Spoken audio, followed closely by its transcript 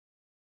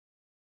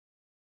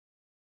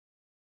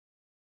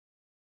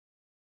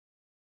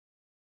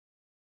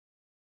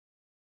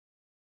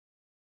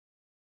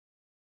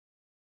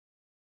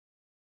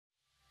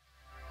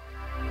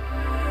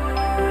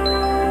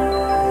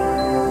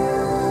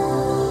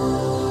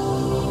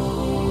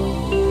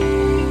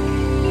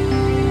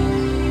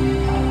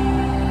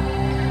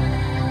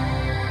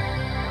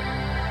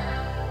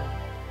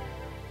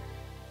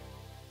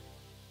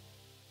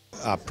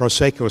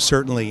Prosecco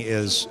certainly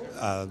is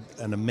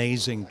an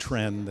amazing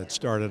trend that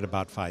started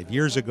about 5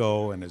 years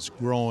ago and is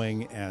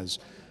growing as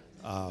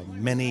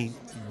many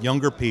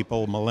younger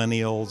people,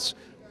 millennials,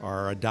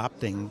 are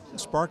adopting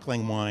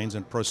sparkling wines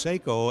and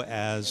Prosecco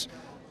as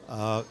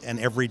an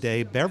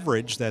everyday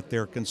beverage that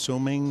they're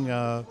consuming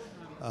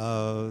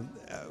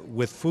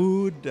with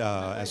food,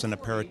 as an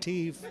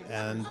aperitif,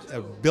 and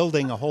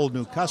building a whole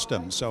new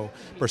custom. So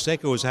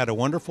Prosecco has had a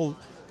wonderful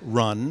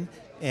run,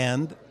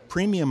 and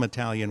premium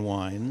Italian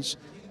wines,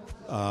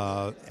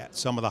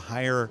 some of the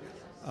higher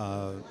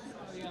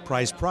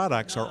priced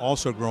products are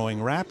also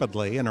growing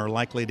rapidly and are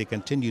likely to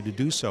continue to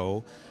do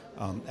so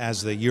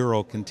as the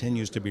euro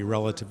continues to be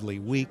relatively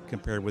weak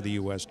compared with the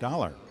US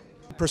dollar.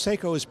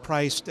 Prosecco is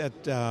priced at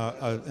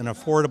an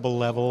affordable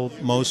level,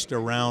 most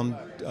around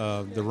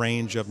the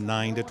range of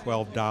 $9 to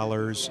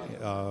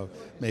 $12,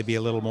 maybe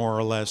a little more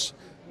or less,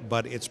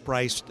 but it's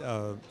priced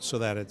so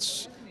that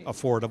it's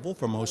affordable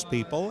for most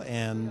people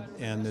and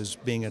is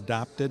being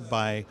adopted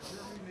by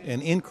an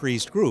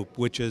increased group,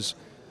 which is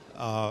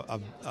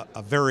a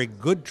very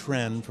good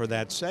trend for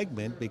that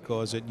segment,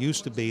 because it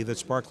used to be that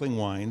sparkling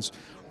wines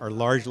are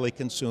largely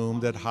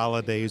consumed at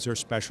holidays or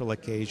special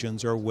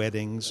occasions or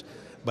weddings,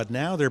 but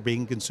now they're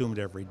being consumed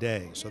every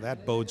day, so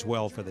that bodes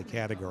well for the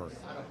category.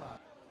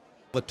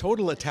 The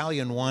total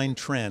Italian wine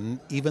trend,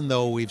 even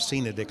though we've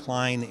seen a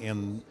decline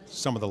in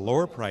some of the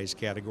lower price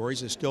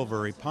categories, is still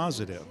very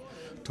positive.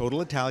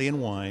 Total Italian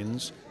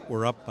wines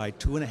were up by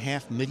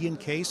 2.5 million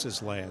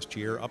cases last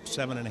year, up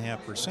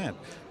 7.5%,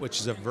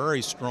 which is a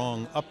very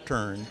strong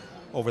upturn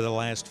over the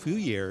last few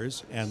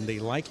years, and the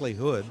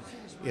likelihood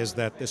is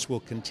that this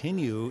will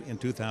continue in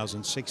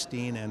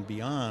 2016 and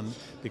beyond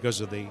because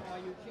of the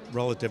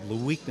relative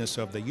weakness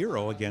of the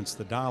euro against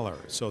the dollar.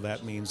 So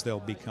that means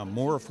they'll become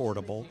more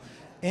affordable.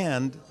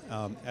 And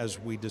as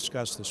we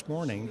discussed this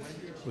morning,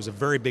 it was a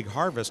very big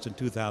harvest in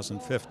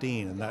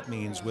 2015, and that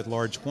means with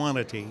large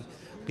quantity,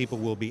 people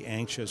will be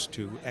anxious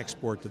to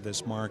export to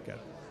this market.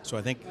 So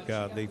I think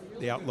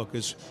the outlook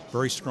is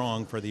very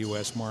strong for the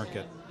U.S.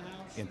 market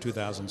in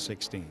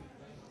 2016.